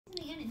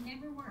and it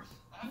never works.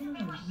 No,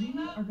 we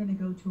are going to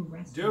go to a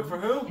restaurant. Do it for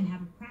who? And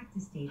have a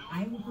practice date.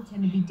 I will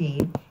pretend to be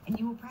Dave, and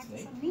you will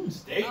practice on me.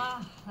 Steak?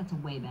 That's a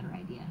way better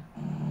idea.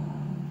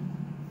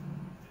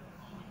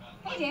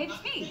 Hey, Dave,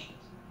 it's me.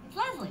 It's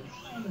Leslie.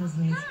 Hi,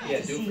 Leslie. Hi.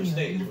 Yeah, do it for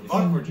state.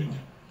 Fuck Virginia.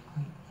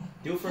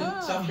 Do it for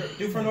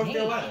do it for North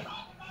Carolina.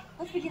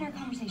 Let's begin our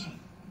conversation.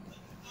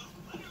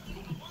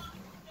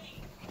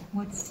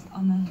 What's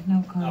on the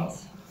note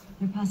cards?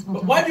 They're possible.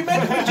 But why'd you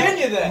mention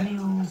Virginia then?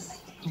 Meals,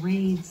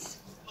 grades,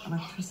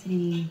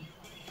 electricity,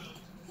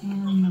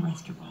 and the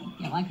restaurant.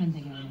 Yeah, well, I couldn't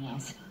think of anything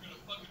else.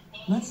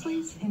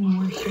 Leslie's in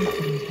worse shape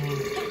than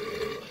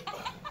you.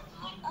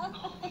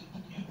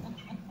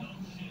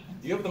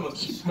 You have the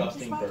most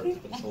disgusting birth.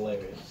 It's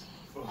hilarious.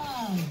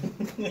 Oh,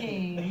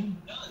 Dave,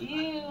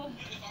 you.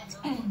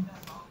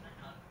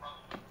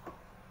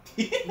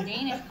 The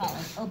Danish call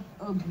it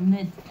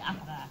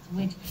uppnedakrat,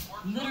 which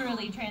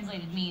literally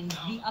translated means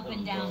the up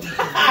and down.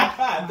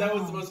 That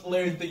was the most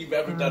hilarious thing you've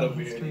ever done over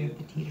here.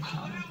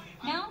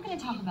 Now I'm going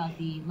to talk about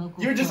the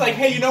local... You're just like,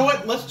 hey, you know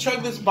what? Let's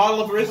chug this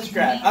bottle of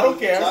Aristocrat. I don't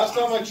care. Last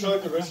time I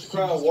chugged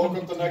Aristocrat, I woke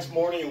up the next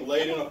morning and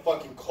laid in a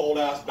fucking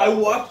cold-ass bed. I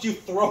watched you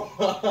throw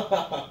up.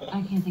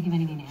 I can't think of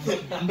anything to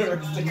ask you.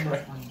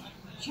 Aristocrat.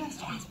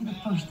 Just ask me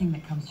the first thing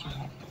that comes to your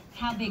head.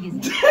 How big is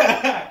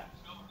it?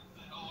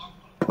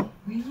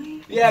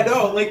 Really? Yeah,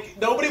 no, like,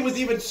 nobody was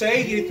even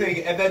saying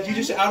anything, and then you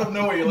just, out of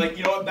nowhere, you're like,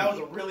 you know what, that was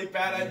a really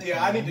bad idea.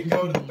 I need to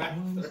go to the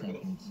bathroom.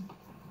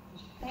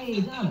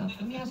 Hey, Donna,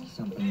 let me ask you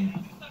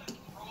something.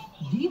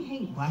 Do you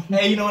hate black people?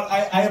 Hey, you know what,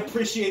 I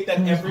appreciate that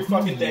every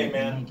fucking day,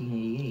 man.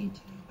 1988.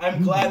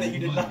 I'm glad that you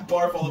did not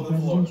barf all over the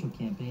floor. Presidential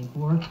campaign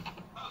for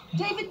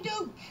David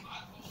Duke.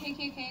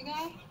 KKK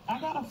guy? I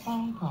got a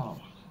phone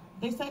call.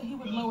 They said he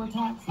would lower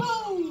taxes.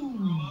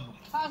 Boom!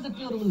 How's it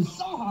feel to lose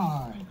so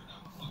hard?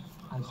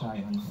 I'm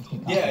sorry, honey. Let's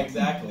get Yeah,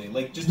 exactly.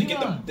 Like, just to get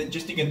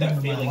that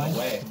feeling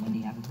away.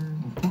 Wendy, haven't heard?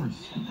 Of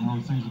course. All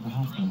the things at the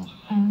hospital.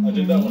 I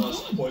did that when I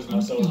poisoned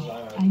myself with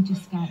cyanide. I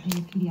just got a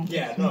pediatric.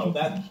 Yeah,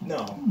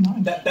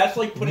 that's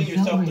like putting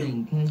yourself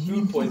through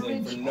food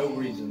poisoning for no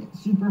reason.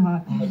 Super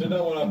hot. I did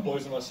that when I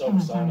poisoned myself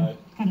with cyanide.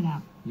 Cut it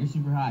out. You're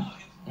super hot.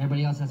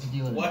 Everybody else has to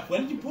deal with it. What?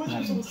 When did you poison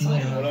yourself with See you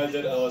later. cyanide? When I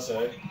did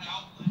LSA.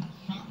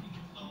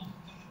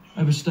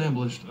 I've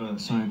established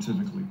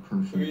scientifically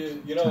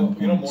perfect. You know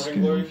Morning scale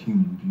Glory? of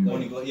human beauty.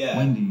 Morning Glory, yeah.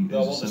 Wendy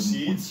All is the a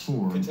seeds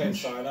 7.4, contain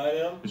which cyanide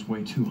in them. is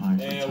way too high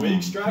for And Tom. we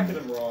extracted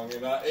them wrong,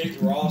 and I ate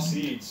raw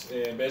seeds,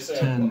 and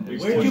basically... 10 we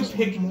is Where did you poisoned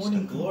pick them.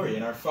 Morning Glory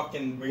in our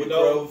fucking We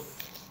Woodgrove?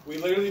 We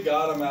literally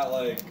got them at,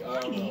 like, I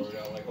don't know, we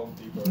got, like, Home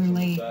Depot or We're something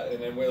late. like that.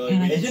 And then we, like,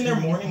 And we, Isn't there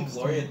Morning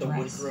Glory at the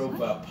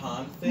Woodgrove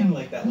pond thing?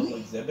 Like that little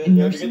exhibit? In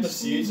you have to nursing get the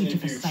school, seeds, we and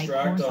if took you a psych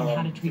extract course on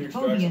how to if you treat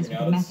extract phobias something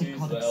with out a of the method seeds,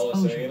 called the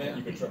exposure LSA in it, you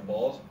therapy. can trip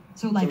balls.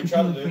 So So like we if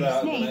tried you to were do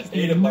that, afraid and of I snakes, they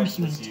ate a would bunch immerse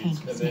you of in the a seeds, tank of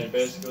and then snakes.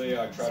 basically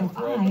I tried So to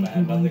throw up, and I I had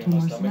am going nothing to in my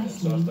immerse stomach, and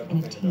so I Leslie stuck in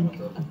my a finger down my tank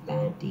throat. of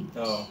bad dates.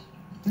 Oh.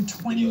 We're Did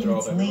 20 you throw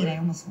minutes up late. everywhere? I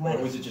almost Or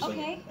left. was it just Okay.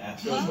 like It was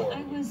acid? horrible.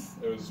 I was...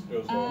 It was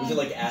horrible. Was it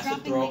like acid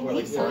dropping throw up my where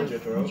like niece burned off. your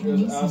throat? It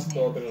was Niece's acid name.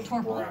 throw, but it was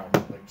Torpor? brown.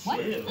 Like What?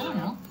 shit. I don't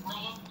know.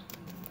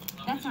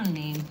 That's not a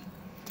name.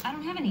 I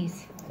don't have a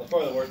niece. That's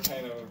probably the worst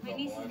pain I've ever My felt in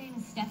niece's my life. name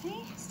is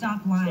Stephanie.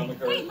 Stop lying. Stomach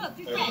hurt. Wait, look,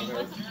 there's Everything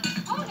red.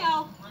 hurt. Oh,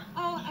 no.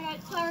 Oh, I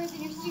got flowers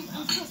in your suit.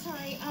 I'm so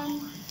sorry.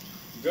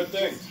 Good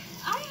thing.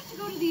 I have to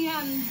go to the,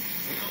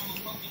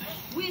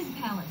 Whiz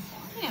Palace.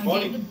 You know,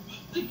 Funny. Dave,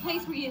 the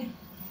place where you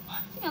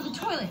know, the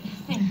toilet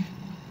thing.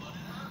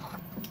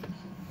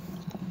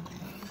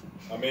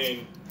 I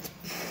mean,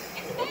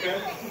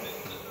 okay.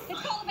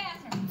 It's called the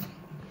bathroom.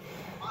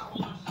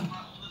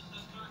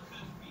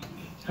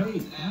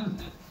 Hey,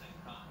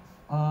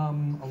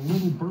 a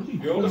little birdie.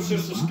 Your older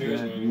sister told me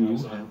scares that me you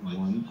anyways. have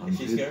one Is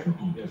she unpaid scared?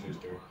 cookie. Yeah, she's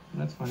true.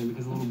 That's funny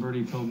because a little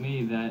birdie told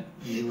me that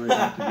your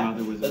adopted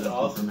mother was That's arrested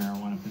awesome. for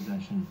marijuana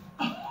possession.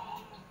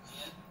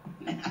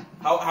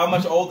 How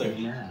much older?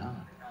 Yeah.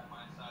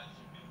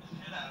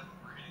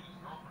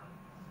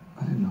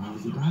 I didn't know I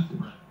was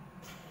adopted.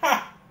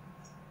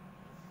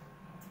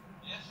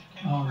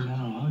 Oh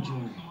no, oh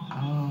Jerry.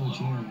 Oh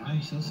Jerry,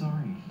 I'm so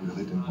sorry.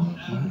 Really didn't want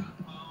to play.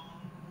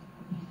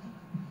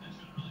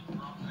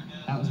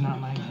 That was not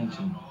my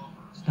intention.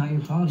 It's not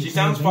your fault. She You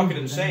sounds paid a fucking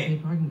baby, insane. you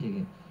got a parking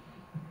ticket.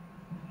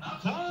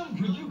 Tom,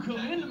 could you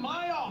come into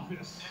my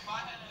office?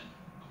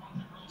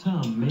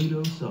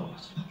 Tomato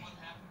sauce.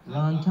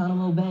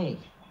 Guantanamo Bay.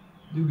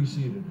 Do be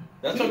seated.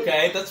 That's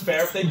okay. That's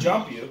fair if they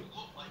jump you.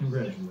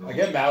 Congratulations. I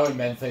get mad when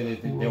men say they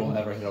think they will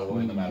never hit a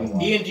woman no matter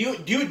what. Ian, do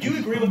you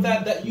agree with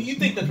that? That you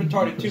think that's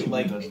retarded too?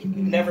 Like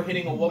never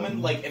hitting a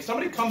woman. Like if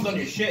somebody comes on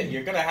your shit,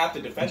 you're gonna have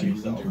to defend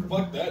yourself.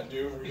 Fuck that,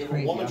 dude. If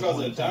a woman tries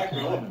to attack me,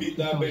 I'm gonna beat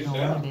that bitch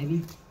down.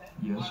 Baby.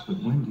 Yes,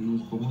 but Wendy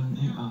was born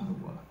in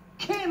Ottawa.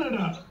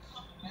 Canada!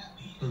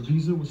 Her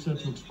visa was set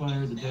to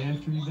expire the day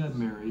after you got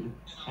married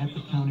at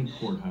the county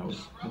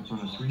courthouse in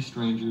front of 3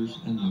 strangers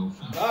and no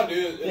friends. Nah,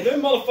 dude. If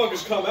them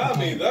motherfuckers come at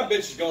me, that bitch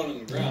is going in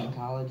the In ground.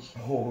 college.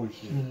 Oh,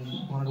 She shit.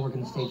 wanted to work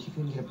in the States. She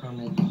couldn't get a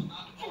permit.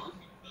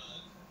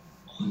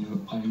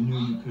 I knew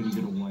you couldn't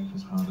get a wife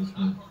as hot as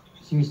her.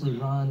 Seriously,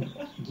 Ron,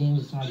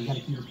 games aside, you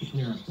gotta keep this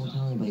between us. Don't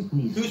tell anybody,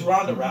 please. Who's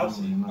Ronda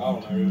Rousey? Oh,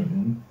 no,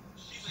 really.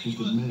 Just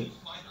admit it.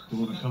 But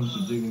when it comes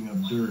to digging up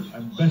dirt, I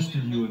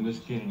bested you in this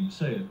game.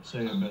 Say it.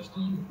 Say I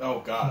bested you. Oh,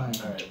 God.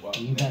 Fine. All right, well.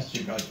 You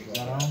bested me. got Is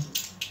that all?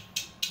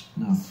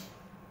 No.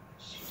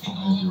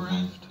 I'll have your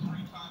wife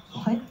tonight.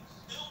 What?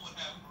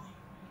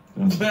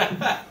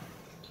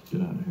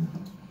 Get out of here.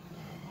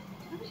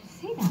 Why would you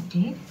say that,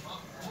 Dave?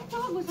 My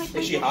dog was like my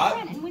Is she best hot?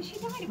 friend, and when she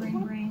died, it was Bring,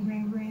 one bring,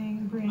 bring,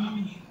 bring,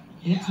 bring.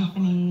 Hey,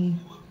 Tiffany.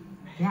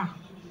 Yeah,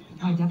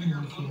 I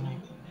definitely feel it.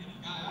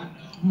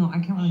 No, I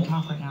can't really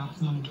talk right now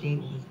because I'm on a date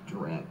with this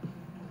drip.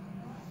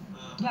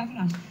 Yeah, I can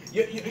ask.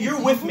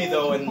 You're with me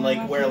though, and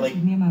like where like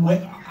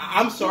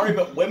I'm sorry,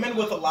 but women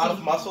with a lot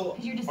of muscle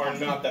are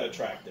not that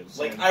attractive.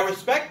 Like I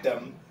respect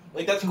them,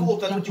 like that's cool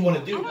if that's what you want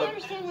to I do. don't But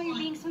understand why you're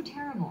being so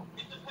terrible.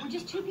 We're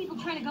just two people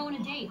trying to go on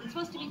a date. It's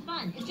supposed to be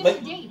fun. It's just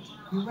Like- a date.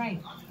 You're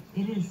right.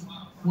 It is.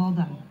 Well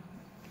done.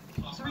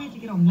 Sorry I have to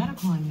get all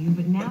medical on you,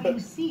 but now you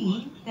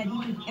see that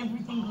even if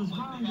everything goes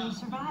wrong, you'll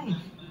survive.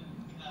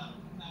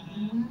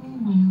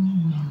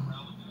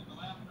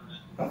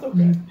 that's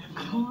okay.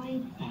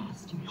 Coy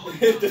bastard.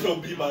 That'll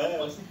beat my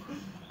ass.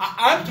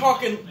 I'm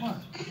talking.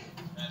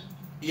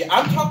 Yeah,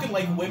 I'm talking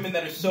like women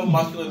that are so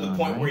muscular to the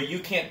point where you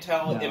can't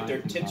tell if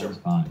their tits are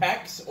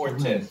pecs or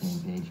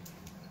tits.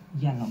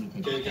 Yeah, help me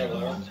take Okay, this.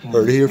 Carolina.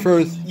 Heard it here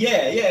first.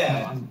 Yeah,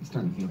 yeah. I'm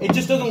starting to feel It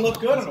just doesn't look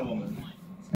good on a woman.